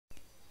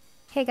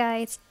Hey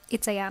guys,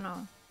 it's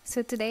Ayano.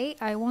 So today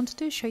I wanted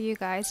to show you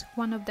guys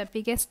one of the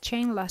biggest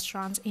chain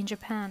restaurants in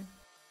Japan.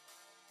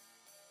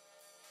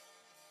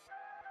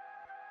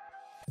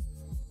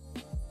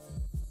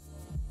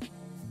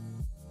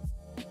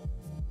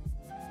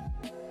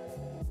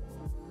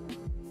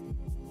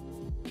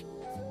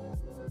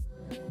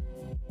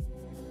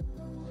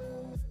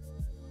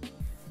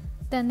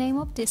 The name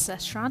of this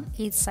restaurant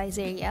is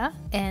Saizeriya,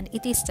 and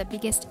it is the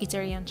biggest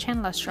Italian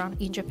chain restaurant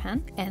in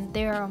Japan, and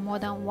there are more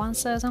than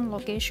 1,000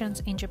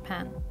 locations in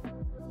Japan.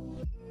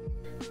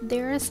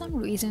 There are some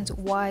reasons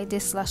why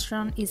this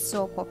restaurant is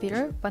so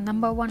popular, but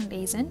number one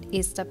reason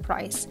is the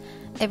price.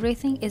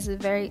 Everything is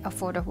very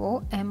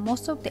affordable, and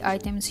most of the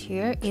items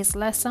here is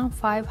less than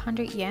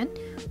 500 yen,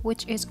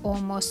 which is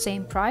almost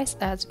same price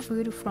as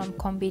food from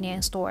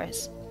convenience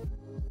stores.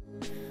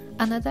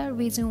 Another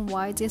reason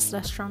why this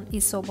restaurant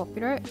is so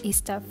popular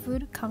is that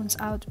food comes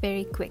out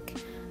very quick.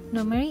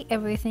 Normally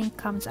everything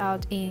comes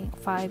out in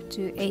 5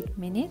 to 8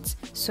 minutes,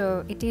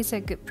 so it is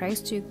a good place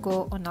to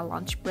go on a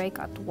lunch break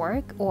at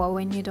work or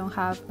when you don't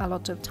have a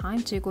lot of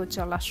time to go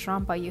to a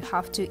restaurant but you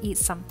have to eat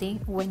something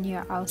when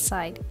you're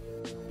outside.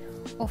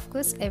 Of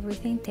course,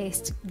 everything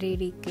tastes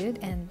really good,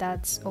 and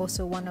that's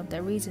also one of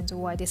the reasons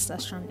why this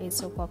restaurant is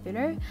so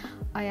popular.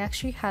 I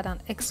actually had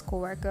an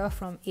ex-coworker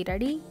from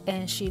Italy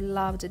and she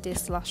loved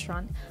this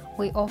restaurant.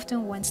 We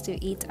often went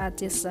to eat at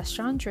this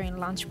restaurant during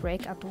lunch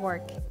break at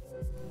work.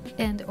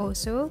 And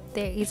also,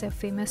 there is a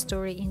famous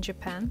story in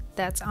Japan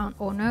that an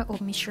owner of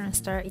Michelin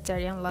star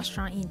Italian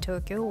restaurant in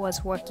Tokyo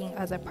was working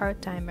as a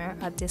part-timer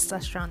at this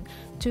restaurant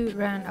to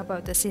learn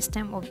about the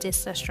system of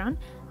this restaurant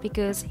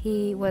because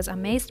he was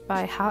amazed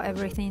by how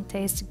everything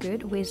tastes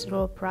good with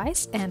low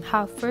price and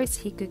how first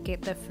he could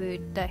get the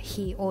food that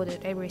he ordered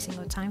every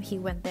single time he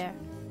went there.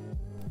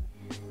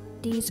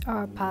 These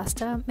are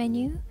pasta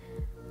menu.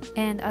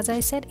 And as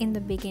I said in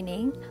the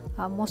beginning,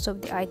 most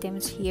of the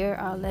items here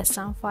are less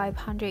than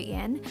 500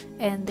 yen,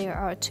 and there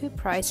are two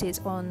prices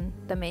on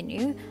the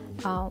menu.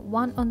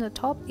 One on the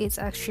top is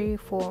actually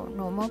for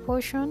normal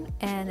portion,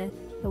 and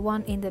the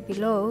one in the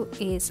below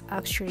is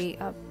actually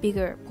a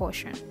bigger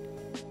portion.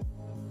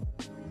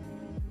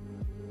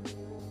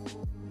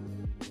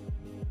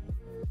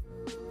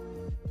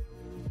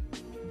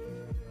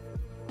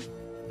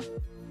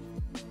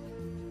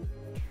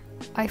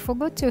 I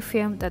forgot to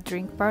film the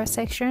drink bar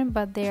section,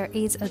 but there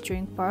is a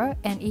drink bar,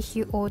 and if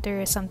you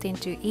order something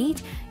to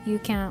eat, you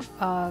can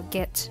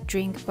get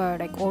drink bar,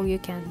 like all you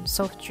can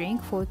soft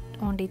drink for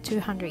only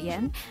 200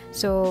 yen.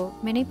 So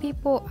many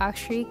people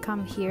actually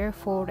come here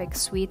for like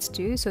sweets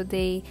too, so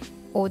they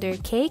order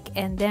cake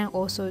and then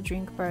also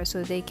drink bar,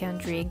 so they can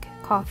drink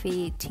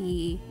coffee,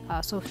 tea,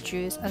 soft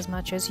juice as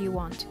much as you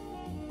want.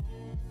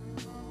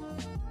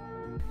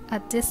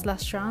 At this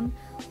restaurant,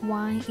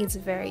 wine is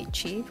very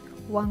cheap.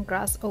 One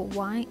glass of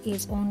wine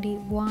is only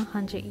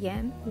 100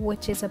 yen,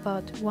 which is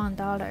about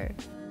 $1.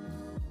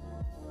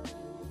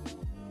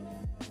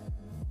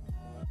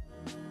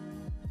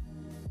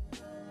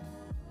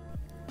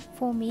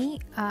 For me,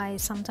 I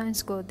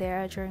sometimes go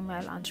there during my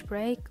lunch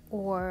break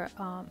or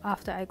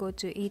after I go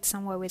to eat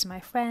somewhere with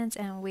my friends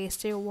and we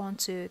still want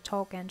to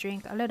talk and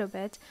drink a little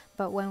bit,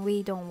 but when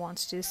we don't want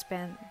to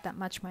spend that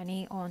much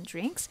money on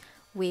drinks,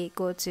 we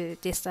go to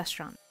this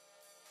restaurant.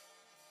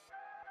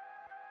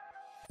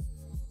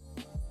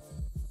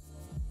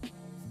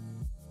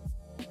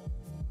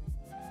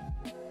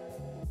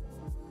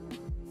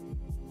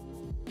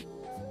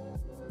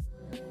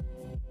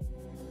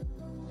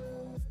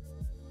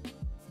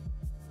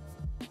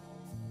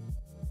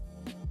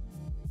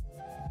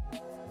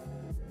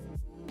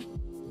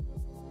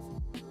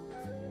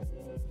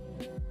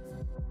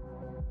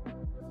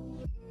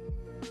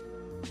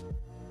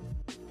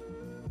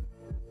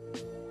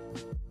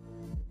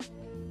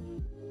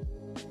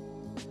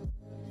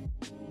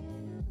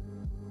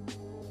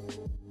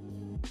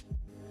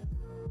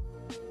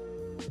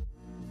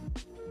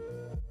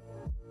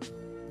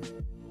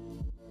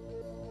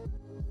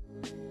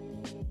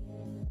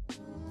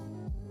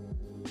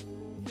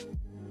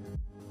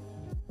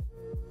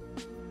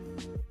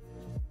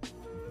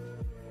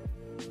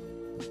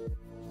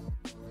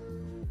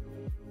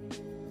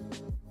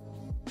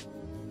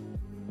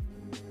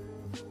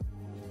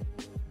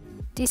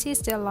 This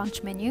is the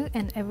lunch menu,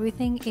 and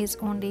everything is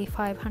only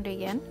 500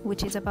 yen,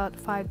 which is about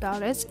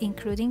 $5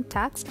 including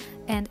tax,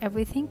 and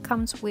everything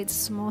comes with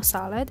small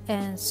salad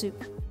and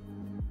soup.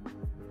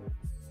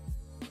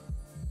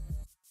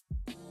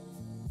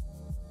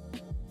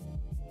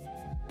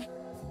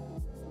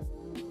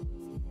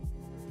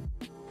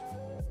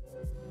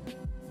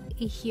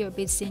 If you're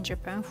visiting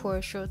Japan for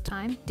a short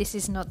time, this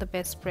is not the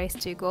best place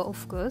to go,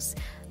 of course,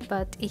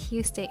 but if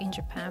you stay in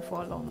Japan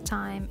for a long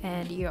time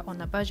and you're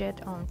on a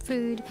budget on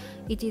food,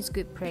 it is a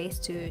good place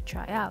to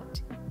try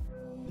out.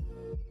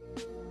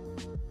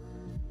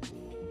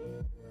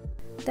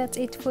 That's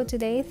it for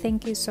today.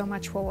 Thank you so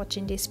much for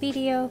watching this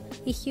video.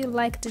 If you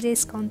liked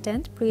this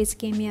content, please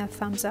give me a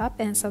thumbs up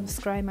and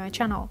subscribe my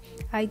channel.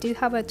 I do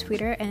have a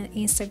Twitter and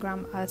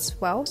Instagram as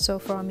well, so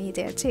follow me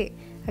there too.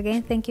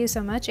 Again, thank you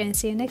so much and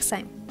see you next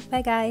time.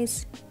 Bye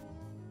guys!